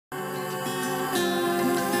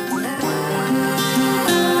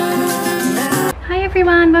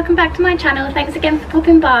everyone, welcome back to my channel. Thanks again for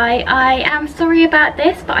popping by. I am sorry about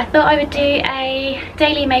this, but I thought I would do a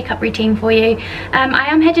daily makeup routine for you. I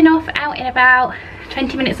am heading off out in about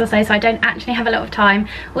 20 minutes or so, so I don't actually have a lot of time.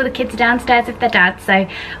 All the kids are downstairs with their dad, so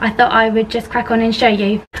I thought I would just crack on and show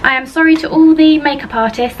you. I am sorry to all the makeup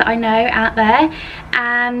artists that I know out there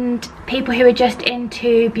and people who are just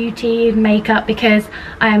into beauty and makeup, because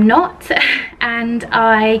I am not and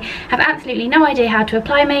I have absolutely no idea how to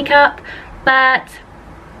apply makeup, but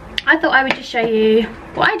I thought I would just show you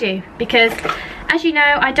what I do, because as you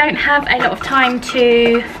know, I don't have a lot of time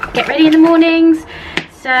to get ready in the mornings.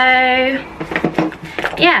 So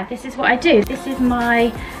yeah, this is what I do. This is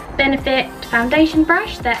my Benefit foundation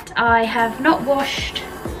brush that I have not washed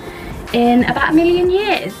in about a million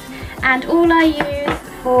years, and all I use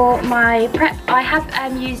for my prep, I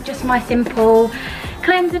have used just my simple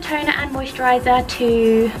cleanser, toner and moisturiser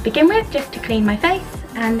to begin with, just to clean my face,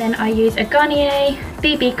 and then I use a Garnier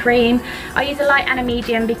BB cream. I use a light and a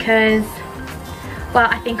medium because, well,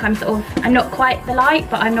 I think I'm not quite the light,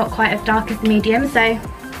 but I'm not quite as dark as the medium, so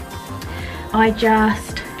I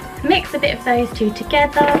just mix a bit of those two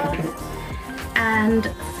together and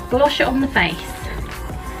splosh it on the face.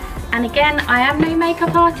 And again, I am no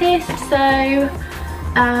makeup artist, so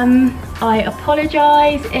I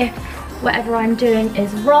apologise if whatever I'm doing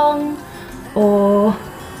is wrong or,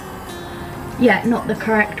 yeah, not the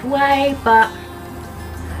correct way, but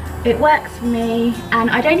it works for me.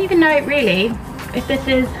 And I don't even know really if this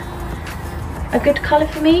is a good colour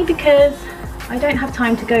for me, because I don't have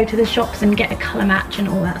time to go to the shops and get a colour match and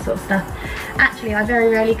all that sort of stuff. Actually, I very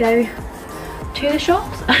rarely go to the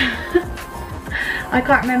shops. I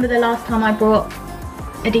can't remember the last time I bought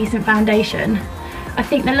a decent foundation. I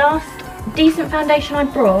think the last decent foundation I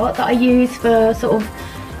brought that I use for sort of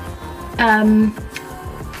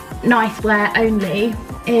nice wear only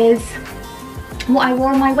is what I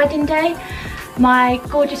wore on my wedding day. My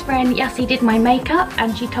gorgeous friend Yassi did my makeup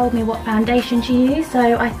and she told me what foundation she used, so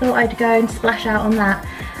I thought I'd go and splash out on that.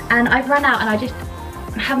 And I've run out and I just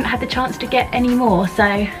haven't had the chance to get any more,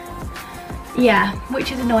 so yeah,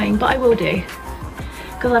 which is annoying, but I will do,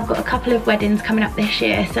 because I've got a couple of weddings coming up this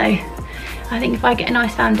year, so I think if I get a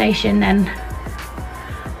nice foundation then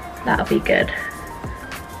that'll be good.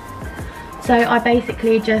 So I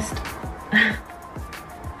basically just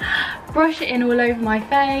brush it in all over my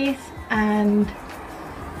face and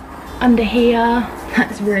under here.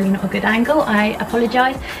 That's really not a good angle, I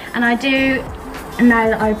apologise. And I do know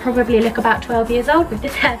that I probably look about 12 years old with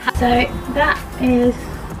this hair. So that is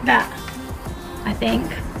that, I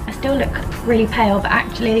think. I still look really pale, but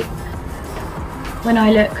actually when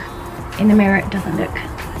I look in the mirror it doesn't look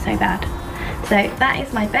so bad. So that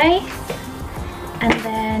is my base, and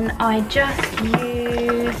then I just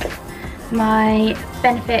use my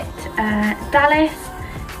Benefit Dallas,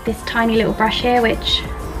 this tiny little brush here, which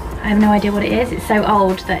I have no idea what it is. It's so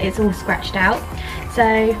old that it's all scratched out, so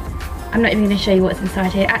I'm not even going to show you what's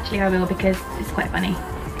inside here. Actually I will, because it's quite funny.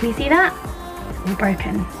 Can you see that? It's all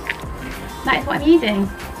broken. That is what I'm using.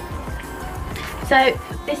 So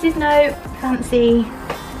this is no fancy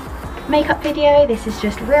makeup video, this is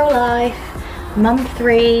just real life, mum of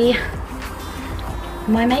 3,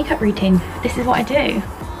 my makeup routine. This is what I do.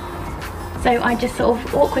 So I just sort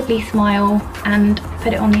of awkwardly smile and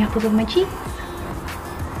put it on the apples of my cheeks.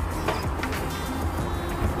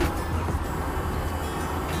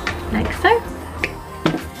 Like so.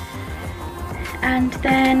 And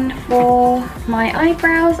then for my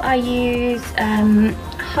eyebrows I use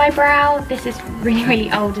Highbrow. This is really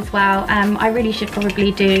old as well. I really should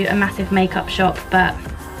probably do a massive makeup shop, but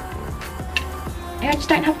I just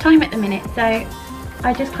don't have time at the minute, so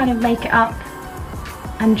I just kind of make it up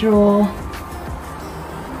and draw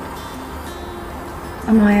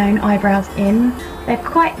my own eyebrows in. They're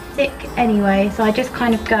quite thick anyway, so I just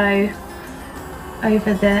kind of go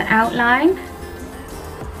over the outline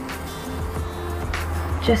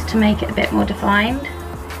just to make it a bit more defined.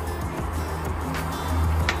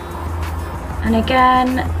 And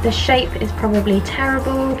again, the shape is probably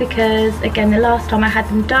terrible, because again, the last time I had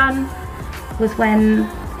them done was when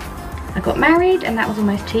I got married, and that was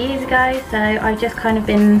almost 2 years ago, so I've just kind of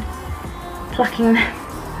been plucking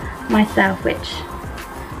them myself, which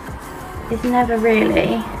is never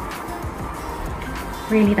really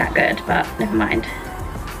that good, but never mind.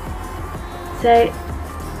 So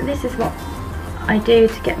this is what I do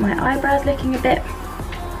to get my eyebrows looking a bit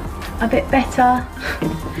better.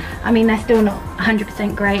 I mean, they're still not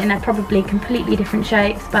 100% great and they're probably completely different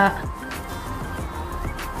shapes, but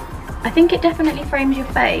I think it definitely frames your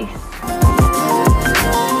face.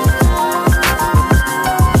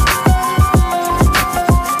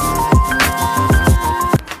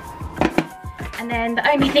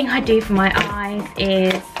 do for my eyes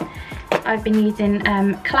is I've been using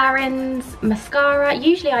Clarins mascara.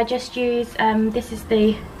 Usually I just use, this is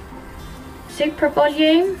the Super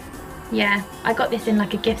Volume. Yeah, I got this in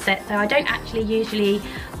like a gift set, so I don't actually usually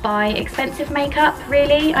buy expensive makeup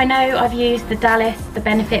really. I know I've used the Dallas, the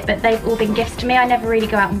Benefit, but they've all been gifts to me. I never really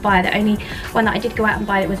go out and buy. The only one that I did go out and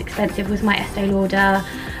buy that was expensive was my Estee Lauder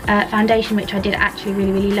foundation, which I did actually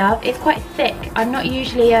really love. It's quite thick. I'm not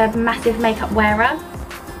usually a massive makeup wearer,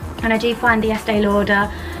 and I do find the Estee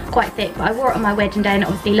Lauder quite thick, but I wore it on my wedding day and it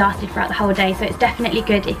obviously lasted throughout the whole day, so it's definitely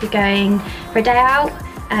good if you're going for a day out,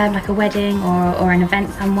 like a wedding or an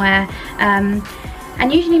event somewhere.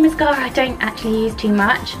 And usually mascara I don't actually use too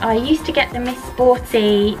much. I used to get the Miss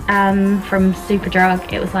Sporty from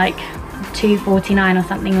Superdrug. It was like $2.49 or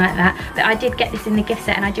something like that, but I did get this in the gift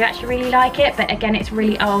set and I do actually really like it, but again it's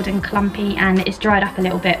really old and clumpy and it's dried up a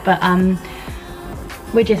little bit, but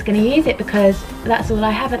we're just going to use it because that's all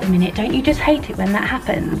I have at the minute. Don't you just hate it when that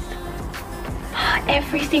happens?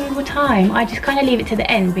 Every single time I just kind of leave it to the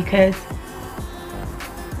end because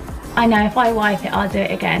I know if I wipe it I'll do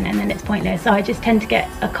it again and then it's pointless, so I just tend to get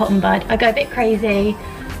a cotton bud. I go a bit crazy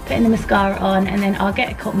putting the mascara on and then I'll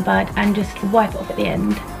get a cotton bud and just wipe it off at the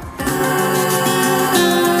end.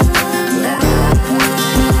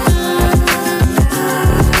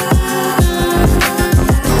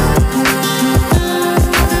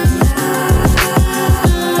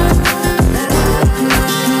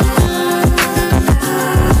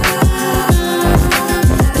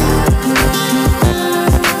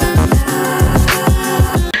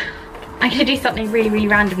 Do something really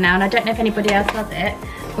random now, and I don't know if anybody else does it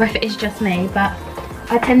or if it is just me, but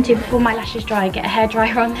I tend to, before my lashes dry, get a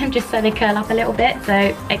hairdryer on them just so they curl up a little bit, so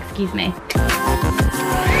excuse me.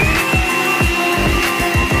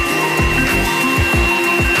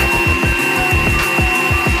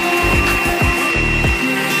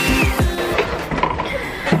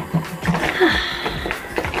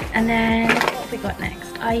 And then what have we got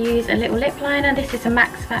next? I use a little lip liner. This is a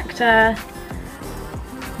Max Factor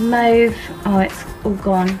Mauve, oh it's all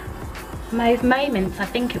gone, Mauve Moments I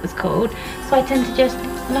think it was called, so I tend to just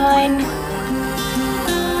line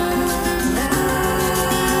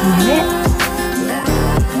my lips.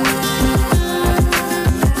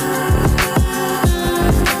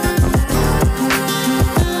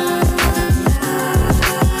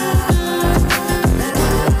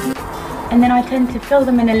 And then I tend to fill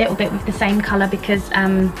them in a little bit with the same colour because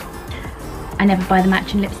I never buy the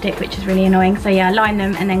matching lipstick, which is really annoying. So yeah, I line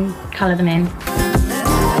them and then colour them in.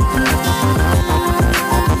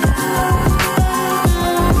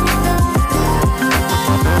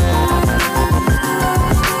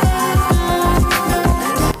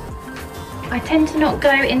 I tend to not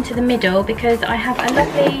go into the middle because I have a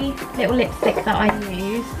lovely little lipstick that I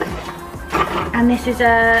use. And this is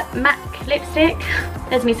a MAC lipstick.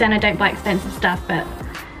 There's me saying I don't buy expensive stuff, but...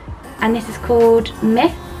 And this is called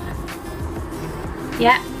Myth.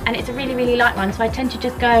 Yeah, and it's a really light one, so I tend to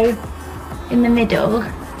just go in the middle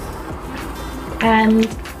and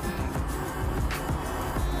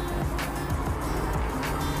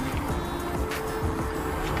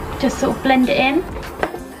just sort of blend it in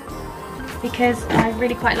because I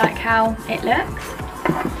really quite like how it looks.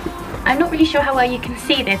 I'm not really sure how well you can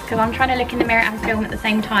see this because I'm trying to look in the mirror and film at the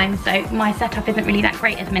same time, so my setup isn't really that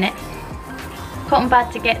great at the minute. Cotton bud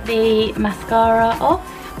to get the mascara off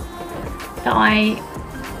that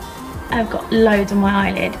I've got loads on my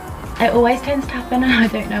eyelid. It always tends to happen and I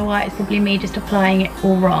don't know why. It's probably me just applying it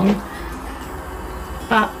all wrong,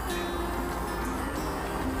 but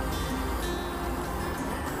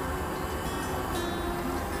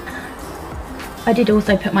I did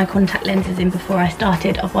also put my contact lenses in before I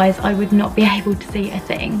started, otherwise I would not be able to see a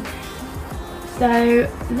thing. So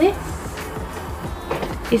this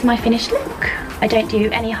is my finished look. I don't do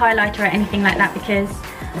any highlighter or anything like that because,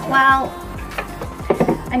 well,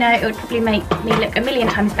 I know it would probably make me look a million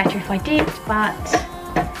times better if I did, but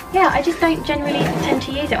yeah, I just don't generally tend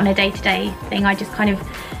to use it on a day-to-day thing. I just kind of,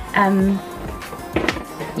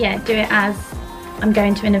 yeah, do it as I'm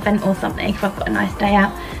going to an event or something if I've got a nice day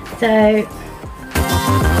out. So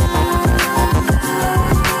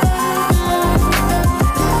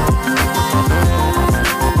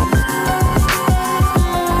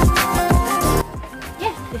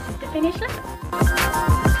yes, this is the finished look.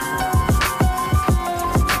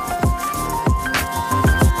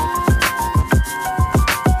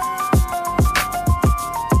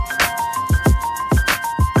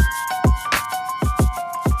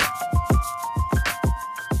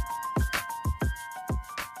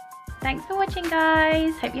 Thanks for watching,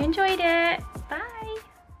 guys. Hope you enjoyed it. Bye.